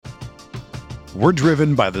We're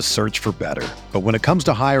driven by the search for better. But when it comes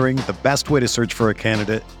to hiring, the best way to search for a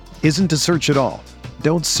candidate isn't to search at all.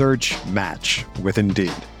 Don't search, match with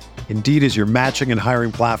Indeed. Indeed is your matching and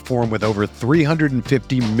hiring platform with over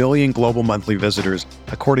 350 million global monthly visitors,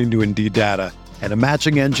 according to Indeed data, and a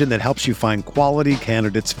matching engine that helps you find quality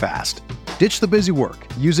candidates fast. Ditch the busy work.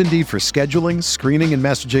 Use Indeed for scheduling, screening, and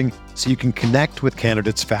messaging so you can connect with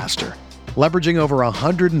candidates faster. Leveraging over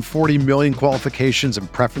 140 million qualifications and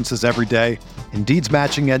preferences every day, Indeed's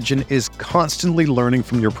matching engine is constantly learning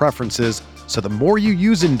from your preferences, so the more you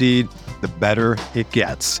use Indeed, the better it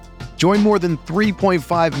gets. Join more than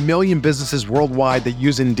 3.5 million businesses worldwide that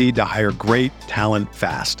use Indeed to hire great talent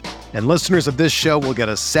fast. And listeners of this show will get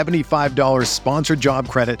a $75 sponsored job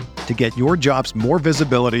credit to get your jobs more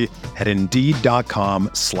visibility at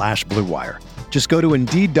Indeed.com/Blue Wire. Just go to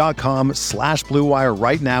Indeed.com/Blue Wire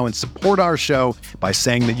right now and support our show by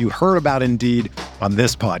saying that you heard about Indeed on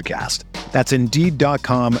this podcast. That's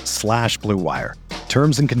Indeed.com/Blue Wire.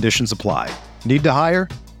 Terms and conditions apply. Need to hire?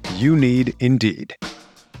 You need Indeed.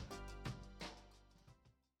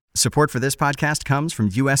 Support for this podcast comes from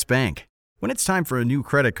U.S. Bank. When it's time for a new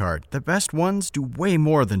credit card, the best ones do way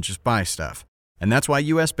more than just buy stuff. And that's why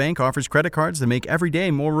U.S. Bank offers credit cards that make every day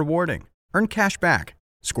more rewarding. Earn cash back.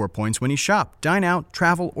 Score points when you shop, dine out,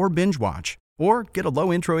 travel, or binge watch. Or get a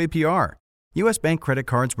low intro APR. U.S. Bank credit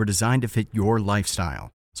cards were designed to fit your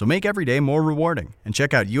lifestyle. So make every day more rewarding and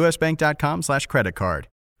check out usbank.com/credit card.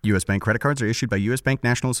 U.S. Bank credit cards are issued by U.S. Bank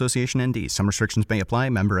National Association ND. Some restrictions may apply.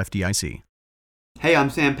 Member FDIC. Hey,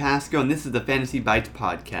 I'm Sam Pasco, and this is the Fantasy Bites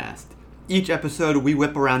podcast. Each episode, we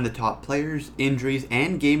whip around the top players, injuries,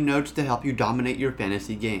 and game notes to help you dominate your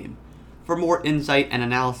fantasy game. For more insight and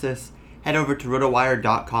analysis, head over to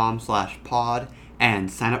rotowire.com/pod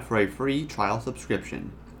and sign up for a free trial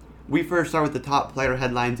subscription. We first start with the top player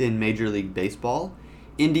headlines in Major League Baseball.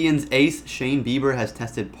 Indians ace Shane Bieber has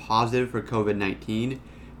tested positive for COVID-19.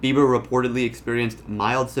 Bieber reportedly experienced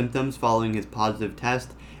mild symptoms following his positive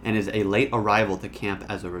test and is a late arrival to camp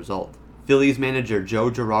as a result. Phillies manager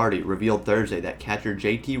Joe Girardi revealed Thursday that catcher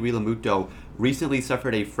JT Realmuto recently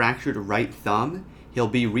suffered a fractured right thumb. He'll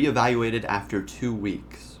be reevaluated after 2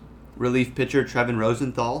 weeks. Relief pitcher Trevin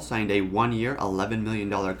Rosenthal signed a 1-year, $11 million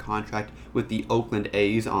contract with the Oakland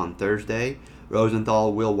A's on Thursday.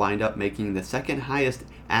 Rosenthal will wind up making the second highest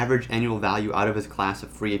average annual value out of his class of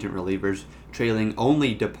free agent relievers, trailing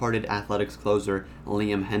only departed Athletics closer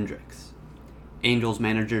Liam Hendricks. Angels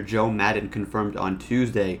manager Joe Madden confirmed on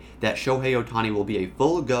Tuesday that Shohei Ohtani will be a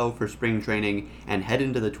full go for spring training and head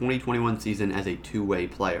into the 2021 season as a two-way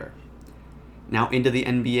player. Now into the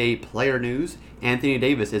NBA player news. Anthony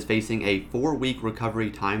Davis is facing a 4-week recovery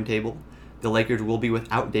timetable. The Lakers will be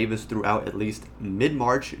without Davis throughout at least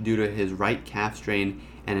mid-March due to his right calf strain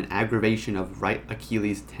and an aggravation of right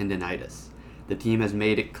Achilles tendonitis. The team has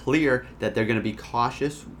made it clear that they're going to be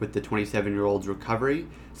cautious with the 27-year-old's recovery,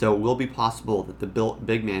 so it will be possible that the built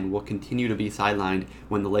big man will continue to be sidelined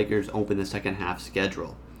when the Lakers open the second half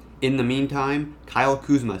schedule. In the meantime, Kyle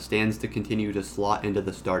Kuzma stands to continue to slot into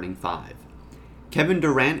the starting five. Kevin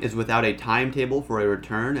Durant is without a timetable for a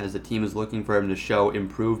return as the team is looking for him to show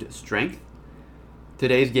improved strength.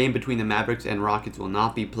 Today's game between the Mavericks and Rockets will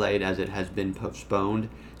not be played as it has been postponed.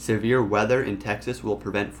 Severe weather in Texas will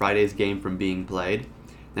prevent Friday's game from being played.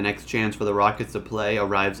 The next chance for the Rockets to play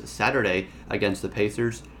arrives Saturday against the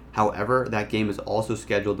Pacers. However, that game is also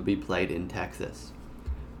scheduled to be played in Texas.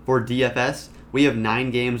 For DFS, we have 9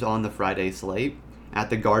 games on the Friday slate. At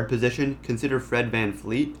the guard position, consider Fred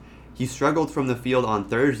VanVleet. He struggled from the field on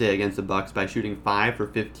Thursday against the Bucks by shooting 5 for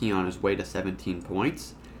 15 on his way to 17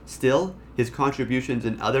 points. Still, his contributions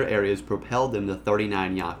in other areas propelled him to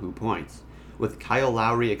 39 Yahoo points. With Kyle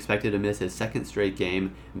Lowry expected to miss his second straight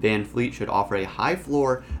game, VanVleet should offer a high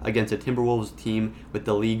floor against a Timberwolves team with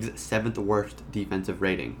the league's 7th worst defensive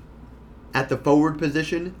rating. At the forward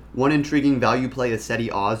position, one intriguing value play is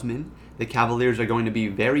Cedi Osman. The Cavaliers are going to be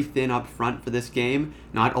very thin up front for this game.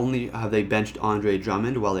 Not only have they benched Andre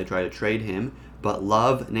Drummond while they try to trade him, but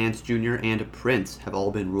Love, Nance Jr., and Prince have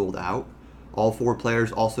all been ruled out. All 4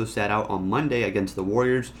 players also sat out on Monday against the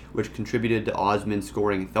Warriors, which contributed to Osman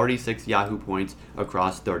scoring 36 Yahoo points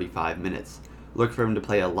across 35 minutes. Look for him to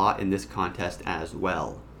play a lot in this contest as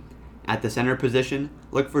well. At the center position,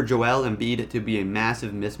 look for Joel Embiid to be a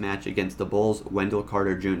massive mismatch against the Bulls' Wendell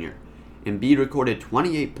Carter Jr. Embiid recorded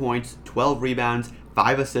 28 points, 12 rebounds,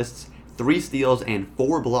 5 assists, 3 steals, and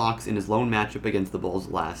 4 blocks in his lone matchup against the Bulls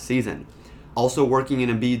last season. Also working in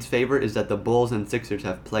Embiid's favor is that the Bulls and Sixers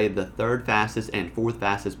have played the 3rd fastest and 4th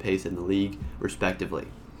fastest pace in the league, respectively.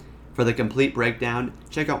 For the complete breakdown,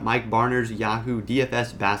 check out Mike Barner's Yahoo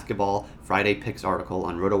DFS Basketball Friday Picks article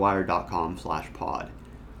on rotowire.com/pod.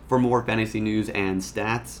 For more fantasy news and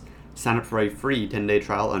stats, sign up for a free 10-day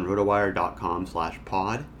trial on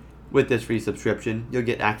rotowire.com/pod. With this free subscription, you'll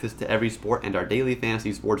get access to every sport and our daily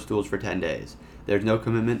fantasy sports tools for 10 days. There's no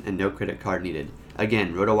commitment and no credit card needed.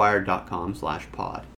 Again, rotowire.com/pod.